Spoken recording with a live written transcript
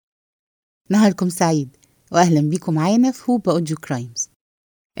نهاركم سعيد وأهلا بيكم معانا في هوبا أوديو كرايمز.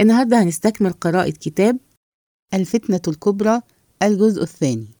 النهاردة هنستكمل قراءة كتاب الفتنة الكبرى الجزء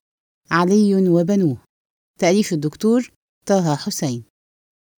الثاني، علي وبنوه، تأليف الدكتور طه حسين.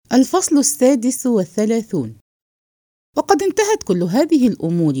 الفصل 36. وقد انتهت كل هذه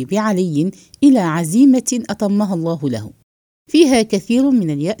الأمور بعلي إلى عزيمة أتمها الله له، فيها كثير من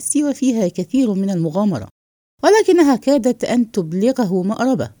اليأس وفيها كثير من المغامرة، ولكنها كادت أن تبلغه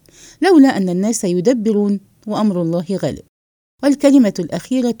مأربة لولا أن الناس يدبرون وأمر الله غالب، والكلمة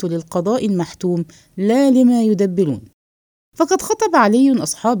الأخيرة للقضاء المحتوم لا لما يدبرون. فقد خطب علي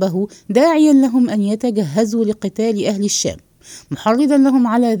أصحابه داعيا لهم أن يتجهزوا لقتال أهل الشام، محرضا لهم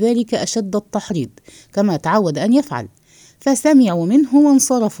على ذلك أشد التحريض كما تعود أن يفعل، فسمعوا منه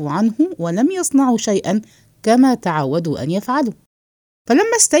وانصرفوا عنه ولم يصنعوا شيئا كما تعودوا أن يفعلوا.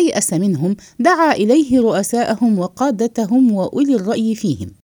 فلما استيأس منهم دعا إليه رؤساءهم وقادتهم وأولي الرأي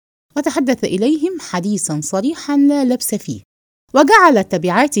فيهم، وتحدث إليهم حديثا صريحا لا لبس فيه، وجعل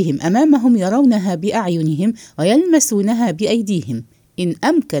تبعاتهم أمامهم يرونها بأعينهم ويلمسونها بأيديهم، إن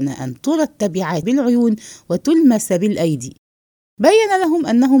أمكن أن ترى التبعات بالعيون وتلمس بالأيدي. بين لهم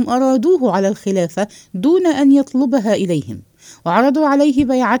أنهم أرادوه على الخلافة دون أن يطلبها إليهم، وعرضوا عليه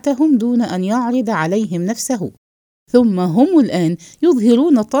بيعتهم دون أن يعرض عليهم نفسه، ثم هم الآن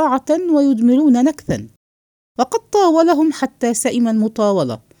يظهرون طاعة ويدمرون نكثا. وقد طاولهم حتى سئم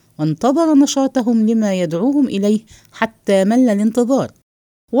المطاولة، وانتظر نشاطهم لما يدعوهم إليه حتى مل الانتظار،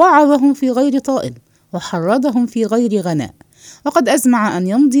 وعظهم في غير طائل وحرضهم في غير غناء، وقد أزمع أن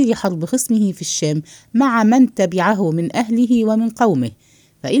يمضي لحرب خصمه في الشام مع من تبعه من أهله ومن قومه،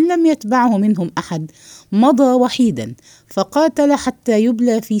 فإن لم يتبعه منهم أحد مضى وحيدا فقاتل حتى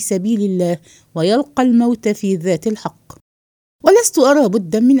يبلى في سبيل الله ويلقى الموت في ذات الحق. ولست أرى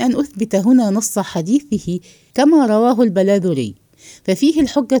بدا من أن أثبت هنا نص حديثه كما رواه البلاذري، ففيه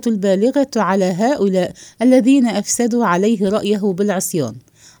الحجة البالغة على هؤلاء الذين أفسدوا عليه رأيه بالعصيان،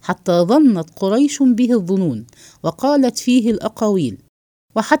 حتى ظنت قريش به الظنون وقالت فيه الأقاويل،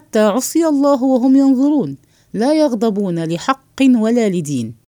 وحتى عصي الله وهم ينظرون لا يغضبون لحق ولا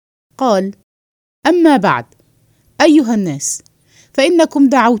لدين. قال: أما بعد أيها الناس، فإنكم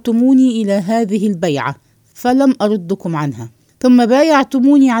دعوتموني إلى هذه البيعة فلم أردكم عنها، ثم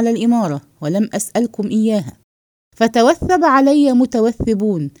بايعتموني على الإمارة ولم أسألكم إياها، فتوثب علي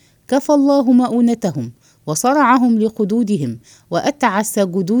متوثبون كفى الله مؤونتهم وصرعهم لقدودهم وأتعس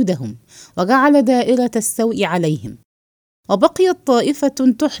جدودهم وجعل دائرة السوء عليهم. وبقيت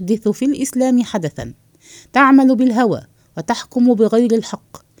طائفة تحدث في الإسلام حدثا، تعمل بالهوى وتحكم بغير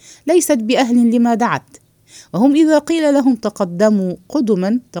الحق، ليست بأهل لما دعت، وهم إذا قيل لهم تقدموا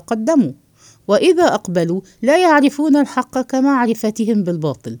قدما تقدموا، وإذا أقبلوا لا يعرفون الحق كمعرفتهم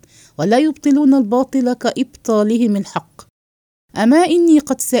بالباطل، ولا يبطلون الباطل كإبطالهم الحق. أما إني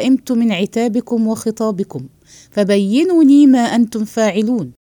قد سئمت من عتابكم وخطابكم، فبينوا لي ما أنتم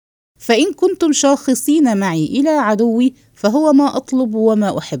فاعلون، فإن كنتم شاخصين معي إلى عدوي فهو ما أطلب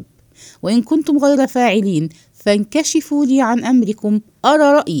وما أحب، وإن كنتم غير فاعلين فانكشفوا لي عن أمركم أرى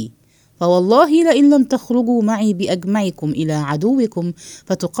رأيي، فوالله لئن لم تخرجوا معي بأجمعكم إلى عدوكم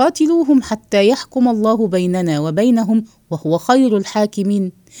فتقاتلوهم حتى يحكم الله بيننا وبينهم وهو خير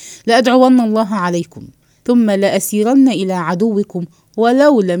الحاكمين، لأدعون الله عليكم، ثم لأسيرن إلى عدوكم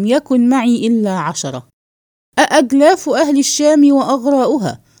ولو لم يكن معي إلا 10. أأجلاف أهل الشام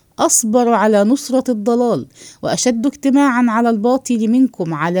وأغراؤها أصبر على نصرة الضلال وأشد اجتماعا على الباطل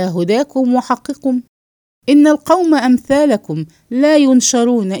منكم على هداكم وحقكم؟ إن القوم أمثالكم لا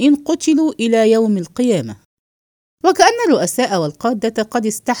ينشرون إن قتلوا إلى يوم القيامة. وكأن الرؤساء والقادة قد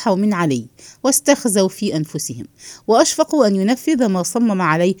استحوا من علي واستخزوا في أنفسهم، وأشفقوا أن ينفذ ما صمم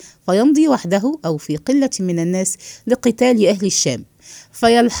عليه فيمضي وحده أو في قلة من الناس لقتال أهل الشام،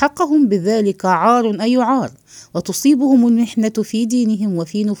 فيلحقهم بذلك عار أي عار، وتصيبهم المحنة في دينهم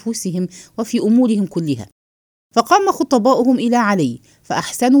وفي نفوسهم وفي أمورهم كلها. فقام خطباؤهم إلى علي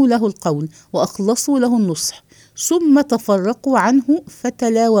فأحسنوا له القول وأخلصوا له النصح، ثم تفرقوا عنه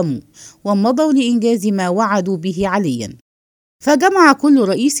فتلاوموا ومضوا لإنجاز ما وعدوا به عليا. فجمع كل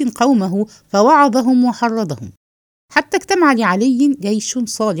رئيس قومه فوعظهم وحرضهم، حتى اجتمع لعلي جيش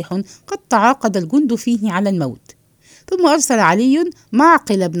صالح قد تعاقد الجند فيه على الموت. ثم أرسل علي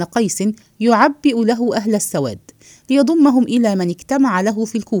معقل بن قيس يعبئ له أهل السواد ليضمهم إلى من اجتمع له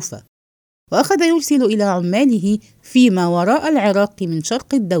في الكوفة، وأخذ يرسل إلى عماله فيما وراء العراق من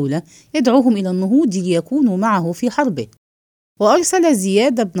شرق الدولة يدعوهم إلى النهوض ليكونوا معه في حربه. وأرسل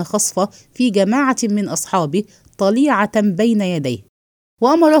زياد بن خصفة في جماعة من أصحابه طليعة بين يديه،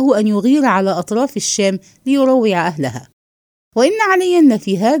 وأمره أن يغير على أطراف الشام ليروع أهلها. وإن عليا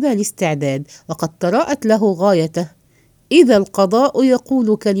لفي هذا الاستعداد، وقد تراءت له غايته إذا القضاء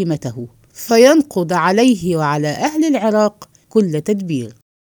يقول كلمته، فينقض عليه وعلى أهل العراق كل تدبير.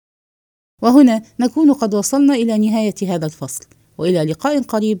 وهنا نكون قد وصلنا إلى نهاية هذا الفصل، وإلى لقاء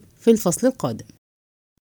قريب في الفصل القادم.